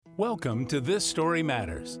Welcome to This Story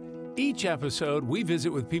Matters. Each episode, we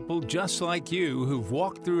visit with people just like you who've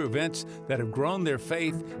walked through events that have grown their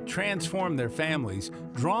faith, transformed their families,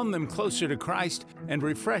 drawn them closer to Christ, and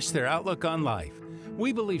refreshed their outlook on life.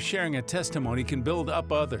 We believe sharing a testimony can build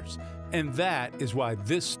up others, and that is why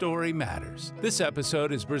this story matters. This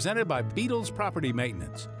episode is presented by Beatles Property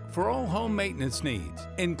Maintenance for all home maintenance needs,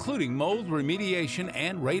 including mold remediation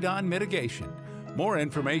and radon mitigation. More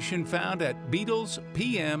information found at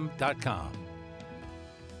BeatlesPM.com.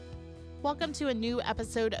 Welcome to a new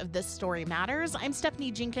episode of This Story Matters. I'm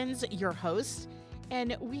Stephanie Jenkins, your host,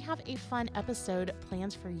 and we have a fun episode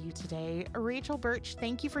planned for you today. Rachel Burch,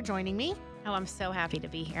 thank you for joining me. Oh, I'm so happy to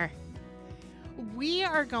be here. We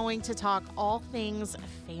are going to talk all things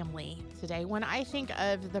family today. When I think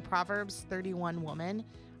of the Proverbs 31 woman,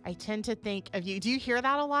 I tend to think of you. Do you hear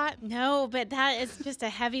that a lot? No, but that is just a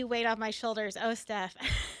heavy weight off my shoulders. Oh, Steph.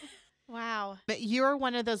 Wow. But you're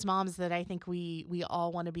one of those moms that I think we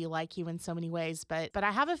all want to be like you in so many ways. But I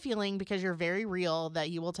have a feeling, because you're very real, that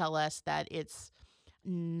you will tell us that it's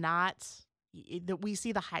not, that we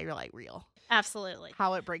see the highlight reel. Absolutely.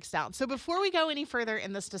 How it breaks down. So before we go any further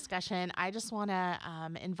in this discussion, I just want to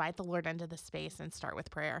invite the Lord into the space and start with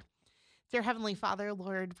prayer. Dear Heavenly Father,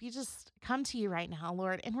 Lord, we just come to you right now,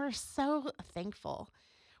 Lord, and we're so thankful.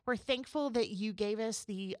 We're thankful that you gave us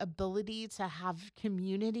the ability to have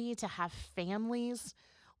community, to have families,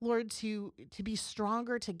 Lord, to be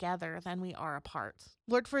stronger together than we are apart.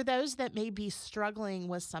 Lord, for those that may be struggling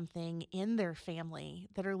with something in their family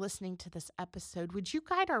that are listening to this episode, would you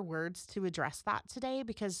guide our words to address that today?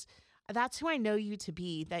 Because that's who I know you to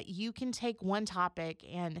be, that you can take one topic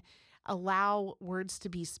and allow words to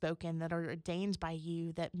be spoken that are ordained by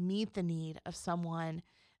you, that meet the need of someone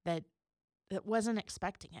that wasn't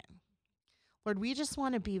expecting it. Lord, we just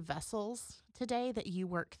want to be vessels today that you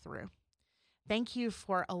work through. Thank you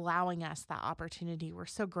for allowing us that opportunity. We're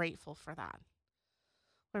so grateful for that.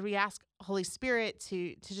 Lord, we ask Holy Spirit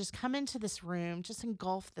to just come into this room, just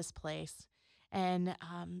engulf this place, and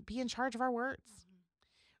be in charge of our words.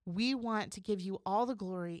 We want to give you all the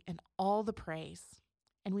glory and all the praise,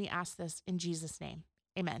 and we ask this in Jesus' name.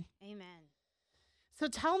 Amen. Amen. So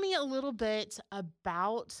tell me a little bit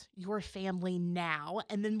about your family now,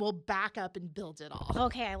 and then we'll back up and build it all.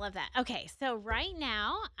 Okay, I love that. Okay, so right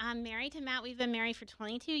now I'm married to Matt. We've been married for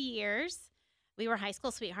 22 years. We were high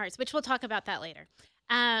school sweethearts, which we'll talk about that later.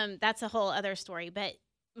 That's a whole other story. But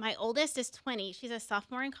my oldest is 20. She's a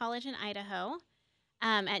sophomore in college in Idaho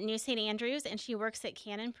at New St. Andrews, and she works at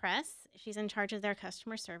Canon Press. She's in charge of their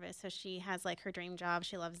customer service, so she has like her dream job.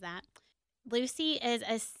 She loves that. Lucy is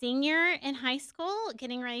a senior in high school,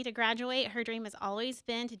 getting ready to graduate. Her dream has always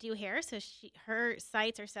been to do hair, so her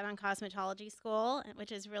sights are set on cosmetology school,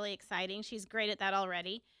 which is really exciting. She's great at that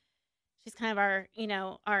already. She's kind of our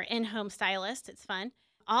in-home stylist. It's fun.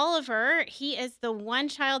 Oliver, he is the one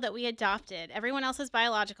child that we adopted. Everyone else is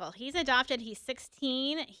biological. He's adopted. He's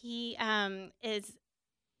 16. He is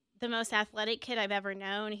the most athletic kid I've ever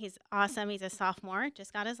known. He's awesome. He's a sophomore,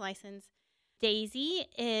 just got his license. Daisy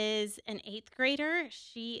is an 8th grader.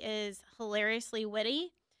 She is hilariously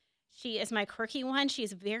witty. She is my quirky one.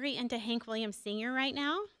 She's very into Hank Williams Sr. right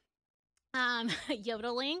now.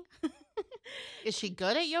 Yodeling. Is she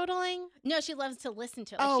good at yodeling? No, she loves to listen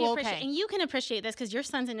to it. Oh, okay. And you can appreciate this because your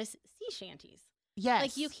son's into sea shanties. Yes.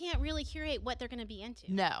 Like, you can't really curate what they're going to be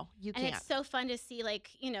into. No, you can't. And it's so fun to see,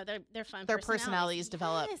 like, their fun Their personalities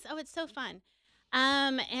develop. Yes. Oh, it's so fun.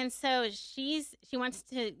 And so she wants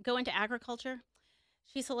to go into agriculture.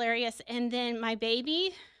 She's hilarious. And then my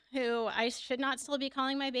baby, who I should not still be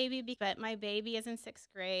calling my baby, but my baby is in 6th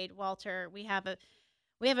grade, Walter. We have a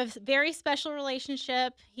very special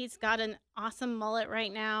relationship. He's got an awesome mullet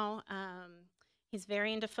right now. He's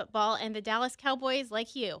very into football, and the Dallas Cowboys,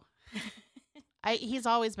 like you. He's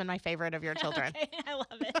always been my favorite of your children. Okay, I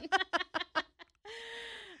love it.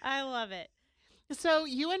 I love it. So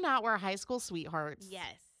you and Matt were high school sweethearts.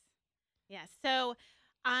 Yes. So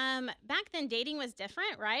back then dating was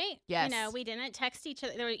different, right? Yes. We didn't text each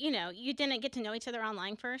other. You didn't get to know each other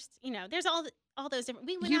online first. There's all those different.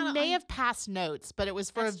 You may have passed notes, but it was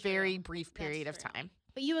for a very brief period of time.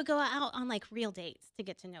 But you would go out on like real dates to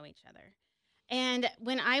get to know each other. And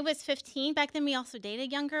when I was 15, back then we also dated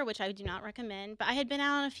younger, which I do not recommend. But I had been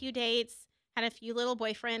out on a few dates, had a few little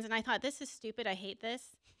boyfriends, and I thought, this is stupid. I hate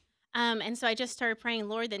this. And so I just started praying,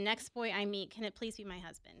 Lord, the next boy I meet, can it please be my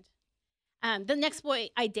husband? The next boy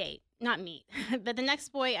I date, not meet, but the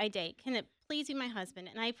next boy I date, can it please be my husband?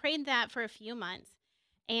 And I prayed that for a few months.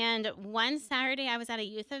 And one Saturday I was at a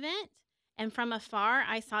youth event, and from afar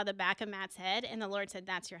I saw the back of Matt's head, and the Lord said,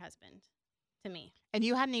 that's your husband. to me. And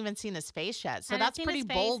you hadn't even seen his face yet. So Hadn't that's seen pretty his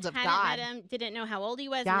face, bold of hadn't God. met him, didn't know how old he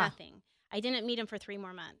was, Yeah. nothing. I didn't meet him for 3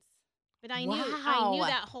 more months. But I knew Wow.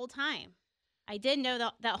 that whole time. I did know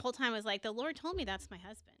that whole time was like, the Lord told me that's my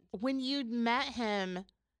husband. When you met him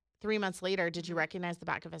 3 months later, did you Mhm. recognize the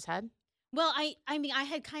back of his head? Well, I mean, I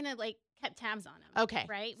had kind of like kept tabs on him. Okay.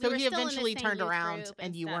 Right? We So were he still in the eventually same turned youth around group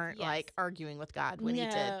and you stuff. weren't Yes. like arguing with God when he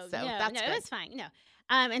did. So that's no, good. it was fine. No.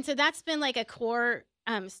 And so that's been like a core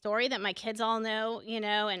story that my kids all know,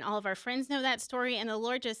 and all of our friends know that story. And the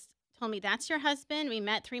Lord just told me, that's your husband. We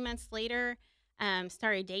met 3 months later,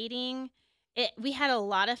 started dating. We had a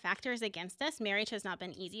lot of factors against us. Marriage has not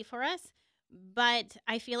been easy for us. But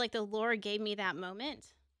I feel like the Lord gave me that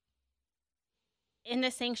moment in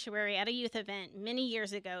the sanctuary at a youth event many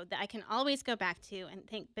years ago that I can always go back to and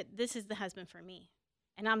think, but this is the husband for me,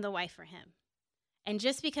 and I'm the wife for him. And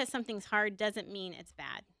just because something's hard doesn't mean it's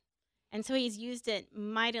bad. And so he's used it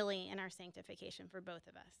mightily in our sanctification for both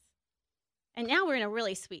of us. And now we're in a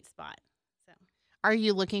really sweet spot. So Are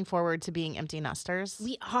you looking forward to being empty nesters?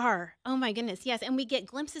 we are. Oh my goodness, yes. And we get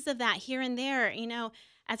glimpses of that here and there.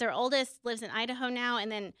 As our oldest lives in Idaho now,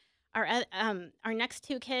 and then our next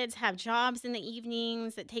 2 kids have jobs in the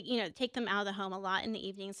evenings that take them out of the home a lot in the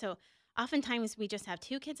evenings. So oftentimes we just have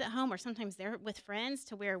 2 kids at home, or sometimes they're with friends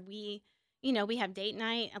to where we have date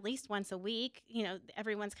night at least once a week.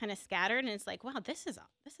 Everyone's kind of scattered, and it's like, wow, this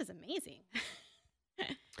is amazing.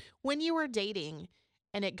 When you were dating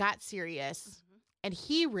and it got serious Mhm. and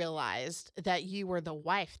he realized that you were the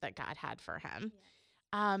wife that God had for him,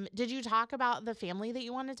 did you talk about the family that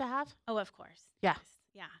you wanted to have? Oh, of course. Yeah. Yes.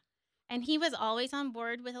 Yeah. And he was always on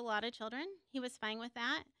board with a lot of children. He was fine with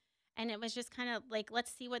that. And it was just kind of like,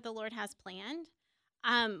 let's see what the Lord has planned.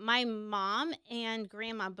 My mom and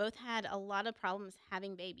grandma both had a lot of problems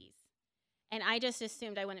having babies. And I just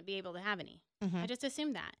assumed I wouldn't be able to have any. Mhm. I just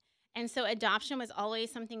assumed that. And so adoption was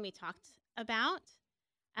always something we talked about.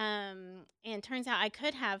 And turns out I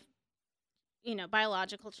could have,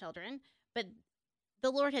 biological children, but the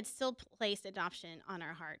Lord had still placed adoption on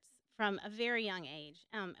our hearts from a very young age.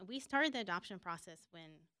 We started the adoption process when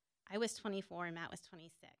I was 24 and Matt was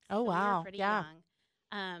 26. Oh, So we wow. were pretty Yeah.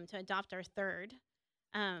 young to adopt our third.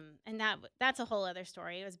 And that's a whole other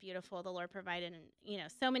story. It was beautiful. The Lord provided in,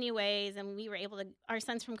 so many ways. And we were able to, our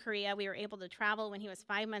son's from Korea. We were able to travel when he was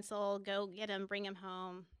 5 months old, go get him, bring him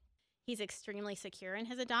home. He's extremely secure in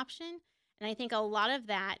his adoption. And I think a lot of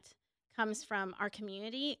that comes from our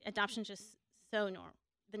community. Adoption's just so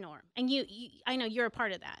the norm. And I know you're a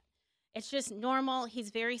part of that. It's just normal. He's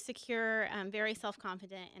very secure, very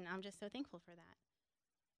self-confident, and I'm just so thankful for that.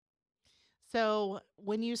 So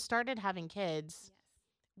when you started having kids,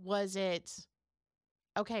 Yes. was it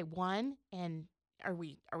okay, one, and are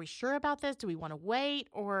we sure about this? Do we want to wait?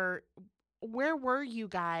 Or where were you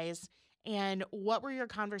guys, and what were your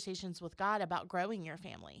conversations with God about growing your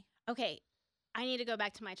family? Okay, I need to go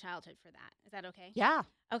back to my childhood for that. Is that okay? Yeah.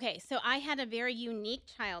 Okay, so I had a very unique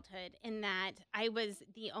childhood in that I was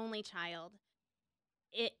the only child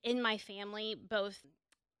in my family, both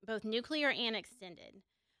nuclear and extended.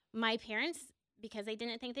 My parents, because they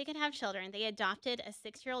didn't think they could have children, they adopted a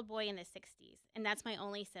 6-year-old boy in the 60s, and that's my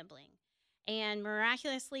only sibling. And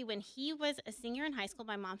miraculously, when he was a senior in high school,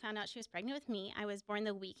 my mom found out she was pregnant with me. I was born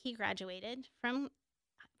the week he graduated from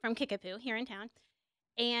Kickapoo here in town.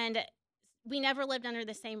 And we never lived under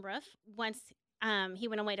the same roof. Once he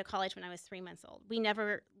went away to college when I was 3 months old. We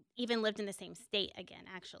never even lived in the same state again,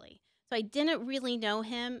 actually. So I didn't really know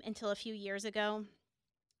him until a few years ago.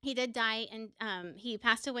 He did die, and he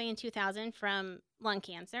passed away in 2000 from lung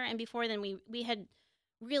cancer. And before then, we had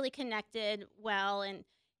really connected well, and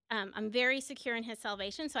I'm very secure in his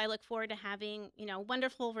salvation. So I look forward to having, a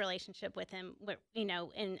wonderful relationship with him, in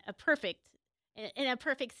a perfect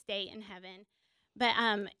state in heaven. But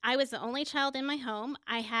I was the only child in my home.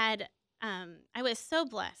 I was so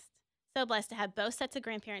blessed to have both sets of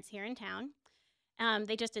grandparents here in town.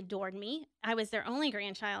 They just adored me. I was their only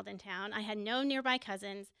grandchild in town. I had no nearby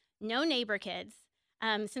cousins, no neighbor kids.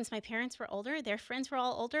 Since my parents were older, their friends were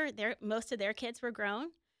all older. Most of their kids were grown.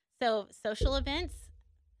 So social events,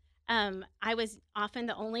 I was often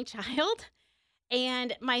the only child.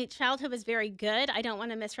 And my childhood was very good. I don't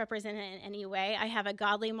want to misrepresent it in any way. I have a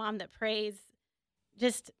godly mom that prays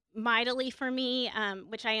just mightily for me,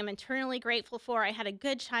 which I am eternally grateful for. I had a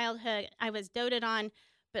good childhood. I was doted on,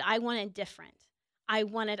 but I wanted different. I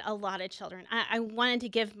wanted a lot of children. I wanted to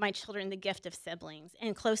give my children the gift of siblings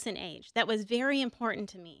and close in age. That was very important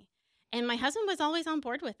to me. And my husband was always on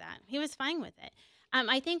board with that. He was fine with it.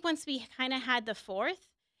 I think once we kind of had the fourth,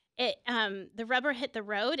 the rubber hit the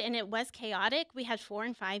road, and it was chaotic. We had 4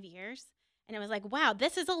 and 5 years. And it was like, wow,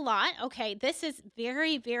 this is a lot. Okay, this is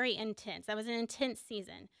very, very intense. That was an intense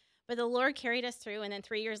season. But the Lord carried us through. And then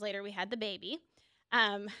 3 years later, we had the baby,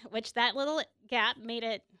 which that little gap made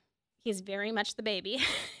it, he's very much the baby.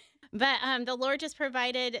 But the Lord just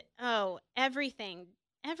provided, everything,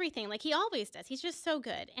 like he always does. He's just so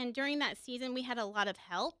good. And during that season, we had a lot of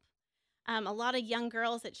help. A lot of young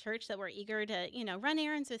girls at church that were eager to, run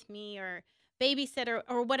errands with me or babysit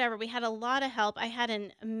or whatever. We had a lot of help. I had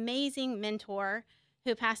an amazing mentor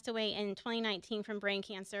who passed away in 2019 from brain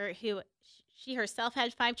cancer, who she herself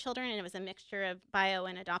had 5 children, and it was a mixture of bio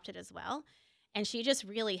and adopted as well. And she just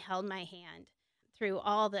really held my hand through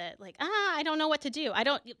all the I don't know what to do.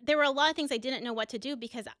 There were a lot of things I didn't know what to do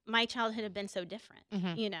because my childhood had been so different,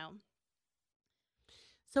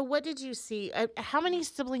 So what did you see? How many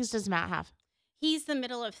siblings does Matt have? He's the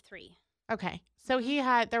middle of 3. Okay. So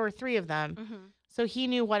there were 3 of them. Mm-hmm. So he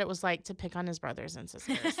knew what it was like to pick on his brothers and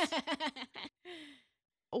sisters.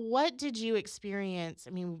 What did you experience?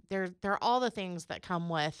 I mean, there are all the things that come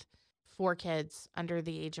with 4 kids under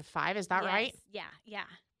the age of 5. Is that right? Yeah.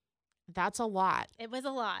 That's a lot. It was a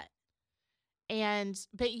lot.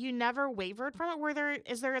 But you never wavered from it.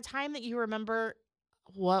 Is there a time that you remember,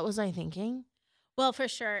 what was I thinking? Well, for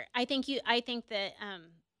sure. I think that,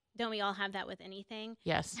 don't we all have that with anything?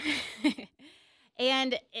 Yes.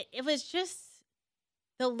 And it was just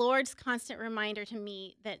the Lord's constant reminder to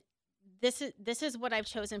me that this is what I've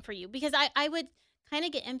chosen for you. Because I would kind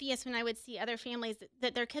of get envious when I would see other families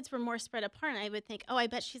that their kids were more spread apart. And I would think, I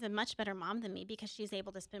bet she's a much better mom than me because she's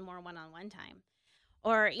able to spend more one-on-one time.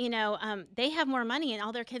 Or, they have more money and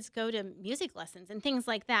all their kids go to music lessons and things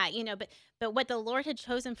like that, But what the Lord had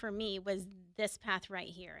chosen for me was this path right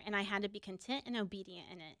here. And I had to be content and obedient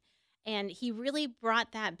in it. And he really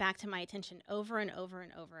brought that back to my attention over and over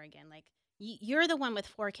and over again. Like, you're the one with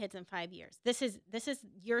 4 kids in 5 years. This is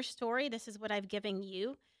your story. This is what I've given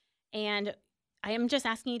you. And I am just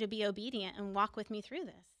asking you to be obedient and walk with me through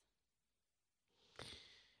this.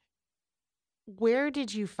 Where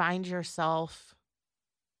did you find yourself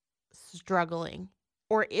struggling?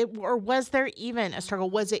 Or was there even a struggle?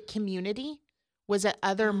 Was it community? Was it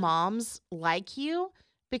other moms like you?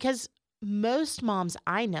 Because most moms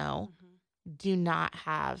I know do not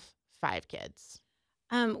have 5 kids.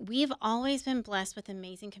 We've always been blessed with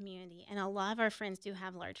amazing community, and a lot of our friends do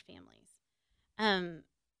have large families.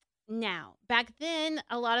 Now, back then,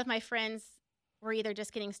 a lot of my friends were either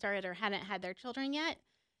just getting started or hadn't had their children yet,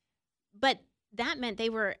 but that meant they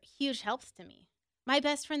were huge helps to me. My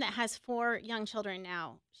best friend that has 4 young children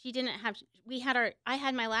now, I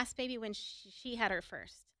had my last baby when she had her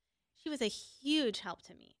first. She was a huge help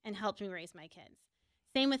to me and helped me raise my kids.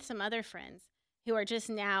 Same with some other friends who are just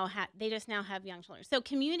now have young children. So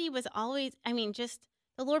community was always, just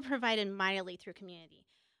the Lord provided mightily through community.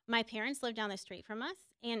 My parents lived down the street from us,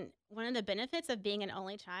 and one of the benefits of being an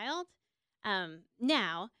only child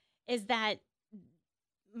now is that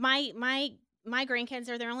my grandkids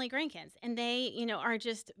are their only grandkids, and they, are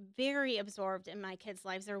just very absorbed in my kids'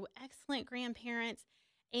 lives. They're excellent grandparents,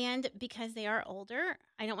 and because they are older,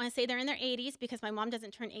 I don't want to say they're in their 80s because my mom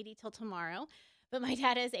doesn't turn 80 till tomorrow, but my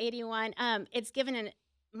dad is 81. It's given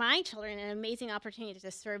my children an amazing opportunity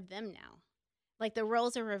to serve them now. Like, the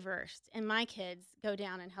roles are reversed, and my kids go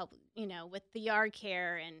down and help, with the yard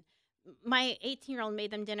care. And my 18-year-old made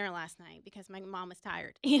them dinner last night because my mom was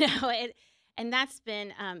tired, and that's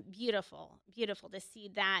been beautiful to see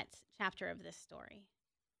that chapter of this story.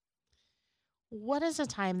 What is a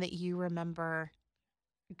time that you remember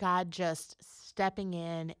God just stepping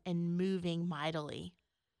in and moving mightily?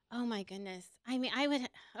 Oh, my goodness.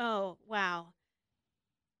 Wow.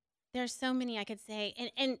 There's so many I could say.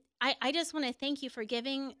 And I just want to thank you for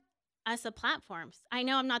giving us a platform. I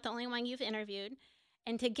know I'm not the only one you've interviewed.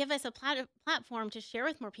 And to give us a platform to share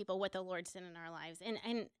with more people what the Lord's done in our lives.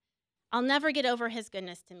 And I'll never get over his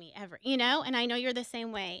goodness to me ever, and I know you're the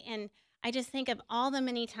same way. And I just think of all the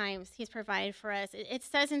many times he's provided for us. It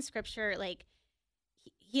says in scripture, like,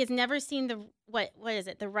 he has never seen the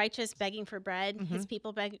righteous begging for bread, his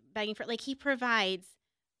people begging for, like, he provides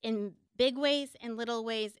in big ways and little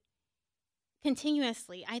ways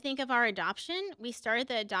continuously. I think of our adoption. We started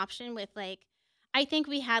the adoption with, I think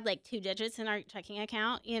we had 2 digits in our checking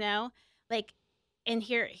account, and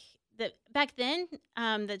here, back then,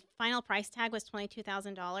 the final price tag was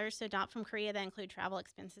 $22,000 to adopt from Korea. That include travel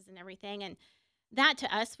expenses and everything. And that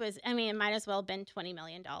to us was, it might as well have been $20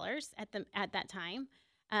 million at that time.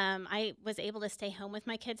 I was able to stay home with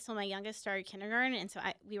my kids till my youngest started kindergarten. And so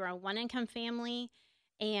we were a 1-income family.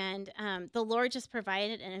 And the Lord just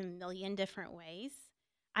provided in a million different ways.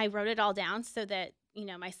 I wrote it all down so that,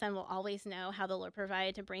 my son will always know how the Lord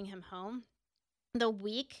provided to bring him home. The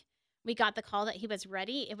week we got the call that he was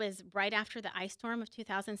ready, it was right after the ice storm of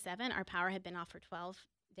 2007. Our power had been off for 12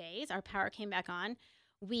 days. Our power came back on.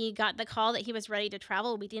 We got the call that he was ready to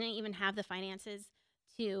travel. We didn't even have the finances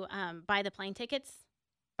to buy the plane tickets.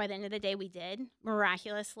 By the end of the day, we did,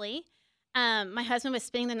 miraculously. My husband was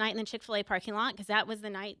spending the night in the Chick-fil-A parking lot because that was the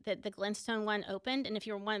night that the Glenstone one opened. And if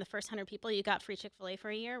you were one of the first 100 people, you got free Chick-fil-A for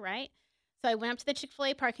a year, right? So I went up to the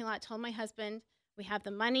Chick-fil-A parking lot, told my husband, we have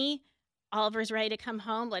the money. Oliver's ready to come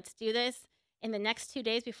home. Let's do this. In the next 2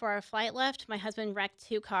 days before our flight left, my husband wrecked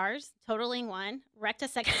 2 cars, totaling one, wrecked a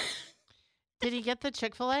second. Did he get the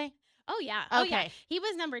Chick-fil-A? Oh, yeah. Oh, yeah. Okay. He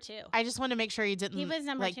was number 2. I just want to make sure he didn't. He was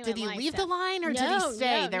number 2 Did in he line leave the stuff. line or did he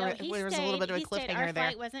stay? There he was a stayed. little bit of a He stayed. cliffhanger Our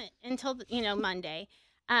there. flight wasn't until, Monday.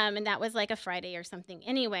 And that was like a Friday or something.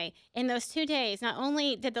 Anyway, in those 2 days, not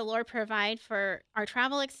only did the Lord provide for our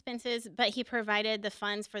travel expenses, but he provided the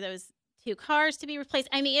funds for those 2 cars to be replaced.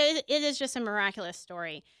 I mean, it is just a miraculous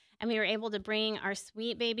story. And we were able to bring our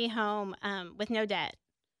sweet baby home with no debt,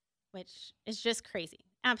 which is just crazy.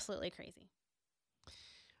 Absolutely crazy.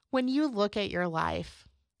 When you look at your life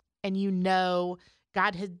and you know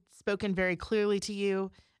God had spoken very clearly to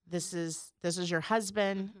you, this is your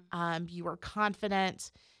husband. Mm-hmm. You were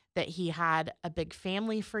confident that he had a big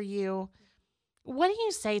family for you. What do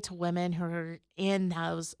you say to women who are in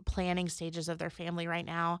those planning stages of their family right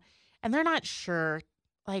now and they're not sure?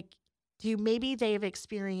 Like, maybe they've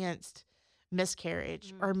experienced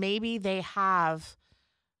miscarriage or maybe they have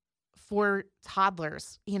 4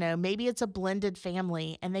 toddlers, maybe it's a blended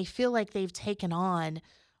family and they feel like they've taken on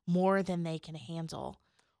more than they can handle.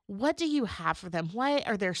 What do you have for them? What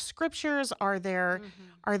are there scriptures? Are there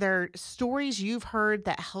stories you've heard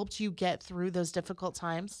that helped you get through those difficult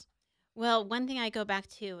times? Well, one thing I go back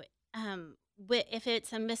to, if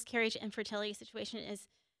it's a miscarriage infertility situation, is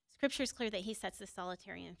Scripture is clear that he sets the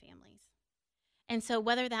solitary in families. And so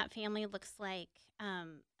whether that family looks like,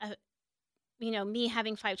 me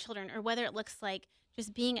having 5 children, or whether it looks like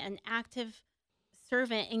just being an active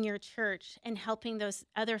servant in your church and helping those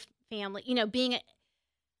other family,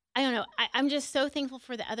 I don't know. I'm just so thankful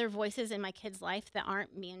for the other voices in my kids' life that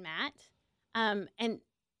aren't me and Matt. And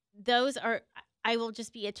those I will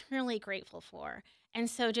just be eternally grateful for. And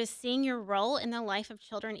so just seeing your role in the life of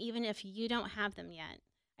children, even if you don't have them yet,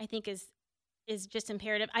 I think is just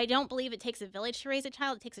imperative. I don't believe it takes a village to raise a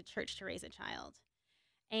child. It takes a church to raise a child.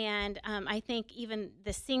 And I think even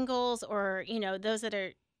the singles or, those that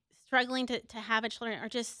are struggling to have a children are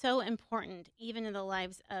just so important, even in the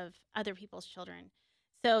lives of other people's children.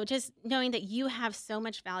 So just knowing that you have so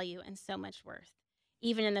much value and so much worth,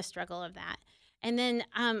 even in the struggle of that. And then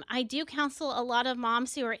I do counsel a lot of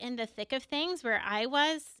moms who are in the thick of things where I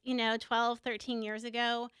was, 12, 13 years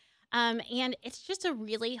ago. And it's just a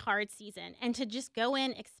really hard season. And to just go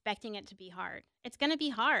in expecting it to be hard. It's going to be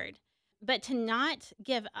hard. But to not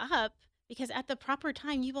give up, because at the proper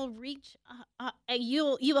time you will reap a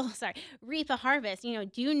harvest.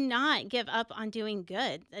 Do not give up on doing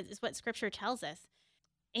good. That is what Scripture tells us.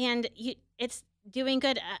 And it's doing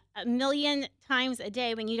good a million times a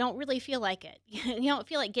day when you don't really feel like it. You don't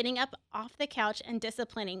feel like getting up off the couch and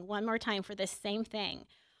disciplining one more time for this same thing,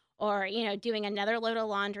 or doing another load of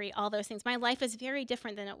laundry. All those things. My life is very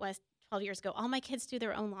different than it was 12 years ago. All my kids do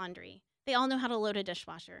their own laundry. They all know how to load a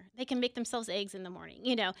dishwasher. They can make themselves eggs in the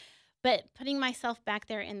morning, But putting myself back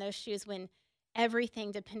there in those shoes when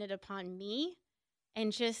everything depended upon me,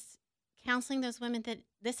 and just counseling those women that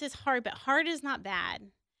this is hard, but hard is not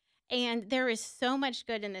bad. And there is so much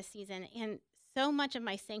good in this season. And so much of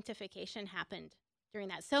my sanctification happened during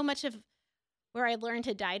that. So much of where I learned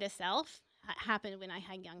to die to self happened when I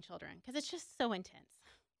had young children, because it's just so intense.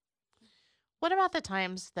 What about the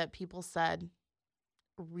times that people said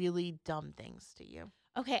really dumb things to you?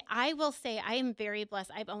 Okay, I will say I am very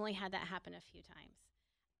blessed. I've only had that happen a few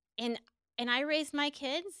times. And I raised my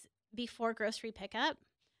kids before grocery pickup.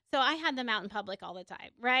 So I had them out in public all the time,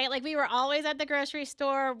 right? Like we were always at the grocery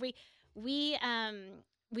store. We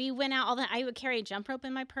went out I would carry a jump rope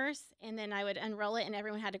in my purse, and then I would unroll it and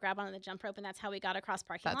everyone had to grab onto the jump rope, and that's how we got across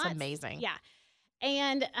parking lots. That's amazing. Yeah.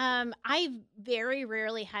 And I very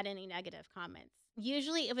rarely had any negative comments.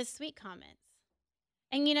 Usually it was sweet comments.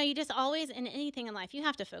 And, you just always, in anything in life, you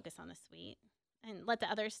have to focus on the sweet and let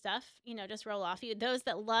the other stuff, just roll off you. Those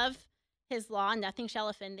that love his law, nothing shall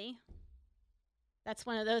offend thee. That's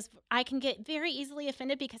one of those. I can get very easily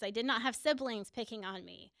offended because I did not have siblings picking on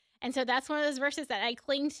me. And so that's one of those verses that I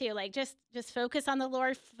cling to, like just focus on the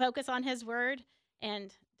Lord, focus on his word,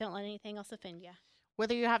 and don't let anything else offend you.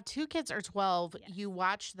 Whether you have 2 kids or 12, Yes. you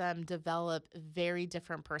watch them develop very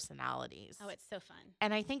different personalities. Oh, it's so fun.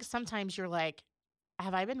 And I think sometimes you're like,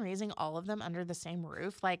 have I been raising all of them under the same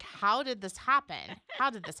roof? Like, how did this happen? How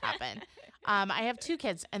did this happen? I have 2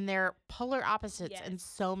 kids, and they're polar opposites in Yes.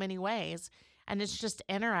 so many ways. And it's just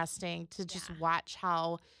interesting to just watch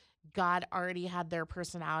how God already had their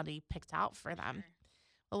personality picked out for them. Sure.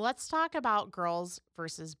 Well, let's talk about girls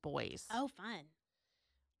versus boys. Oh, fun.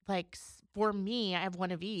 Like, for me, I have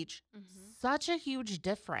one of each. Such a huge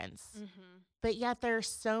difference. But yet there's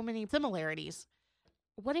so many similarities.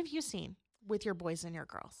 What have you seen with your boys and your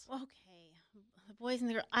girls? Okay. The boys and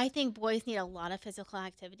the girls. I think boys need a lot of physical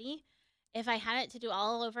activity. If I had it to do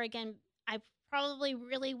all over again, I probably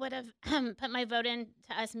really would have put my vote in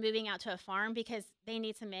to us moving out to a farm because they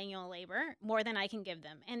need some manual labor more than I can give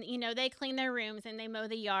them. And, they clean their rooms and they mow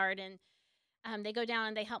the yard and they go down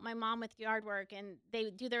and they help my mom with yard work and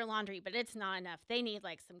they do their laundry, but it's not enough. They need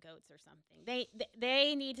like some goats or something.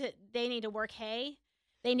 They need to work hay.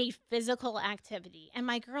 They need physical activity. And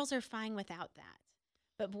my girls are fine without that.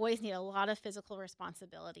 But boys need a lot of physical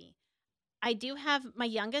responsibility. I do have my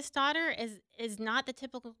youngest daughter is not the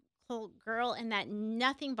typical girl in that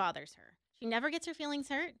nothing bothers her. She never gets her feelings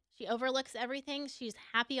hurt. She overlooks everything. She's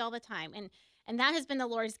happy all the time. And that has been the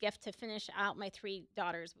Lord's gift to finish out my 3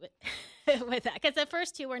 daughters with with that, because the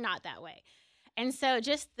first 2 were not that way. And so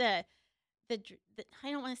just the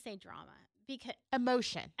I don't want to say drama, because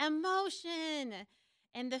Emotion.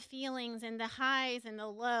 And the feelings and the highs and the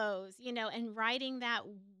lows, and riding that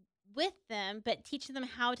with them, but teaching them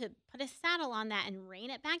how to put a saddle on that and rein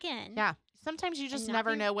it back in. Yeah. Sometimes you just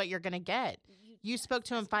never know what you're going to get. You spoke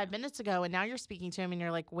to him 5 minutes ago, and now you're speaking to him, and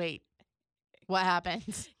you're like, wait, what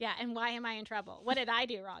happened? Yeah, and why am I in trouble? What did I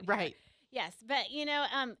do wrong? Right. Yes, but,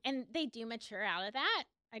 and they do mature out of that.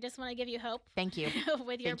 I just want to give you hope. Thank you.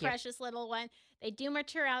 With your precious little one. They do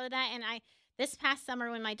mature out of that, and this past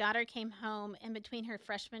summer when my daughter came home, in between her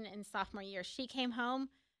freshman and sophomore year, she came home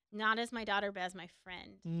not as my daughter, but as my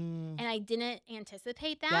friend. And I didn't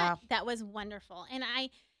anticipate that. Yeah. That was wonderful.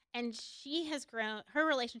 And she has grown. Her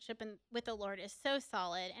relationship with the Lord is so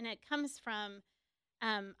solid, and it comes from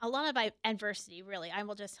a lot of adversity, really. I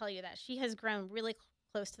will just tell you that. She has grown really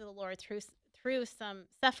close to the Lord through some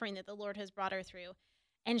suffering that the Lord has brought her through.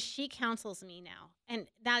 And she counsels me now. And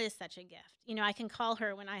that is such a gift. I can call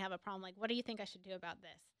her when I have a problem, like, what do you think I should do about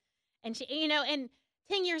this? And she, and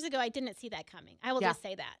 10 years ago, I didn't see that coming. I will just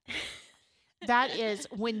say that. That is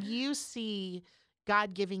when you see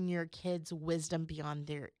God giving your kids wisdom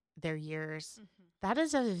beyond their years. That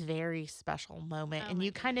is a very special moment. And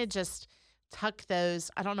you kind of just tuck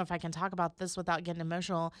those. I don't know if I can talk about this without getting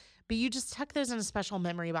emotional, but you just tuck those in a special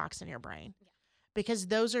memory box in your brain. Yeah. Because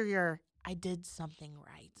those are I did something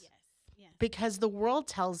right. Yes. Because the world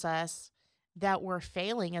tells us that we're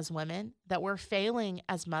failing as women, that we're failing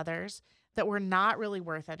as mothers, that we're not really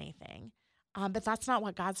worth anything. But that's not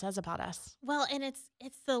what God says about us. Well, and it's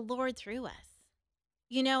the Lord through us.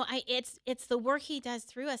 It's the work he does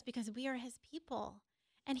through us because we are his people.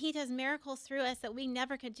 And he does miracles through us that we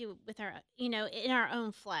never could do with our, in our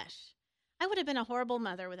own flesh. I would have been a horrible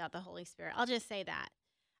mother without the Holy Spirit. I'll just say that.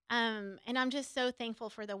 And I'm just so thankful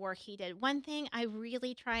for the work he did. One thing I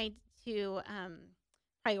really tried to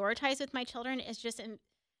prioritize with my children is just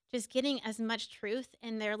getting as much truth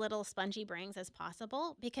in their little spongy brains as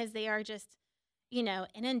possible, because they are just,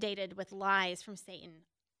 inundated with lies from Satan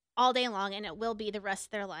all day long, and it will be the rest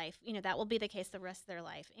of their life. That will be the case the rest of their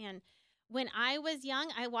life. And when I was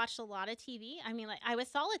young, I watched a lot of TV. I mean, like, I was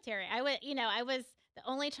solitary. I was the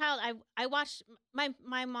only child. I watched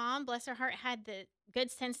my mom, bless her heart, had the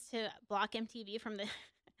good sense to block MTV from the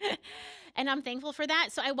and I'm thankful for that.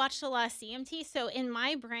 So I watched a lot of CMT. So in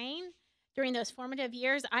my brain during those formative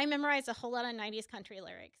years, I memorized a whole lot of 90s country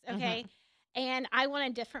lyrics. Okay. And I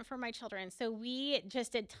wanted different for my children. So we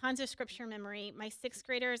just did tons of scripture memory. My 6th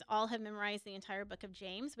graders all have memorized the entire book of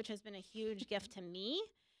James, which has been a huge gift to me,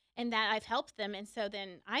 and that I've helped them. And so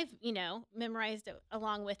then I've, memorized it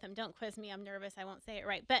along with them. Don't quiz me. I'm nervous. I won't say it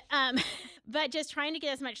right. But just trying to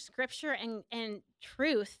get as much scripture and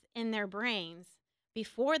truth in their brains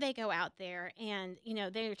before they go out there. And,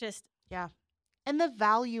 they're just. Yeah. And the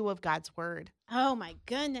value of God's word. Oh my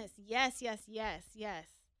goodness. Yes. Yeah.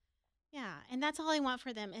 And that's all I want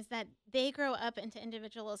for them, is that they grow up into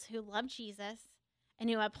individuals who love Jesus and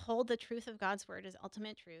who uphold the truth of God's word as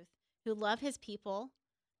ultimate truth, who love his people.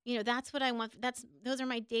 That's what I want. Those are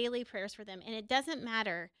my daily prayers for them. And it doesn't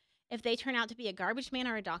matter if they turn out to be a garbage man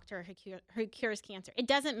or a doctor who cures cancer. It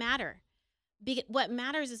doesn't matter. What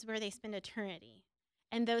matters is where they spend eternity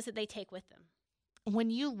and those that they take with them. When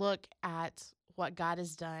you look at what God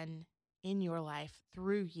has done in your life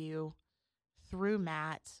through you, through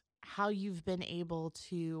Matt, how you've been able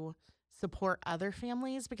to support other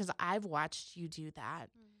families, because I've watched you do that.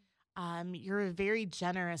 You're a very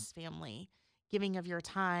generous family, giving of your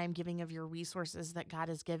time, giving of your resources that God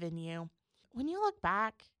has given you. When you look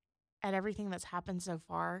back at everything that's happened so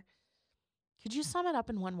far, could you sum it up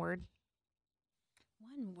in one word?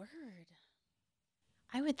 One word.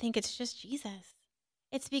 I would think it's just Jesus.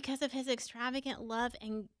 It's because of his extravagant love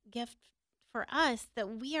and gift for us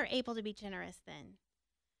that we are able to be generous then.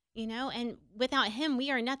 And without him,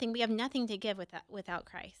 we are nothing. We have nothing to give without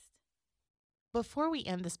Christ. Before we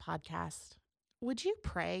end this podcast, would you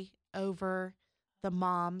pray over the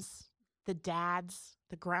moms, the dads,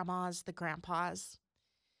 the grandmas, the grandpas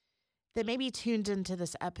that may be tuned into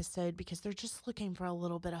this episode because they're just looking for a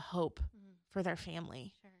little bit of hope for their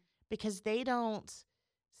family? Sure. Because they don't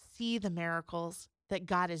see the miracles that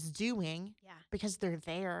God is doing because they're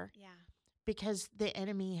there. Yeah. Because the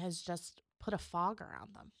enemy has just put a fog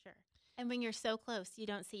around them. Sure. And when you're so close, you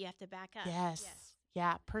don't see you have to back up. Yes.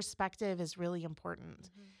 Yeah. Perspective is really important.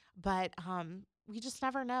 But we just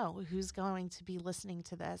never know who's going to be listening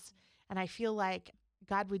to this. And I feel like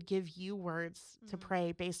God would give you words to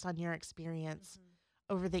pray based on your experience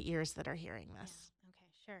over the ears that are hearing this. Yeah. Okay,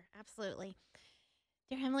 sure. Absolutely.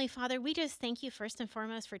 Dear Heavenly Father, we just thank you first and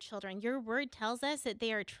foremost for children. Your word tells us that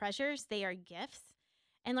they are treasures, they are gifts.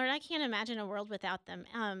 And Lord, I can't imagine a world without them.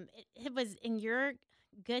 It was in your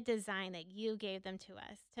good design that you gave them to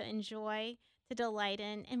us to enjoy, to delight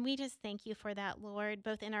in. And we just thank you for that, Lord,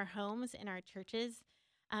 both in our homes, in our churches,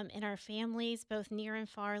 in our families, both near and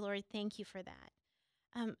far. Lord, thank you for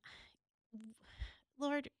that.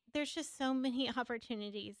 Lord, there's just so many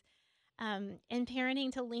opportunities in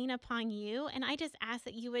parenting to lean upon you. And I just ask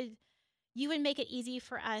that you would make it easy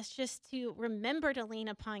for us just to remember to lean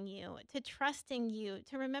upon you, to trust in you,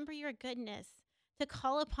 to remember your goodness, to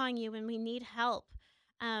call upon you when we need help,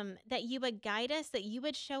 that you would guide us, that you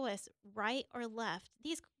would show us right or left.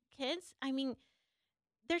 These kids,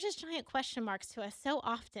 they're just giant question marks to us so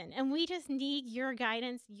often, and we just need your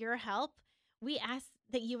guidance, your help. We ask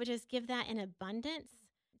that you would just give that in abundance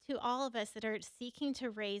to all of us that are seeking to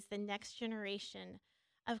raise the next generation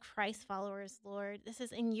of Christ followers, Lord. This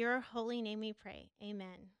is in your holy name we pray.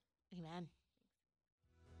 Amen. Amen.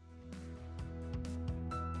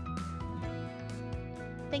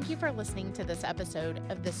 Thank you for listening to this episode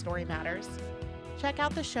of This Story Matters. Check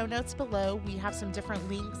out the show notes below. We have some different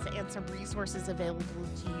links and some resources available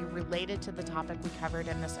to you related to the topic we covered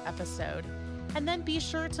in this episode. And then be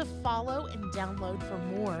sure to follow and download for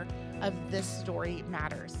more of This Story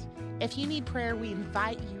Matters. If you need prayer, we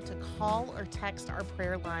invite you to call or text our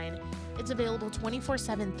prayer line. It's available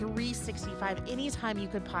 24/7, 365, anytime you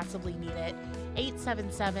could possibly need it.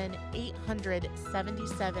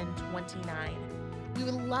 877-800-7729. We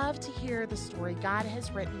would love to hear the story God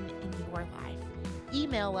has written in your life.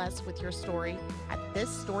 Email us with your story at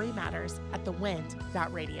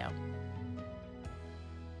thisstorymatters@thewind.radio.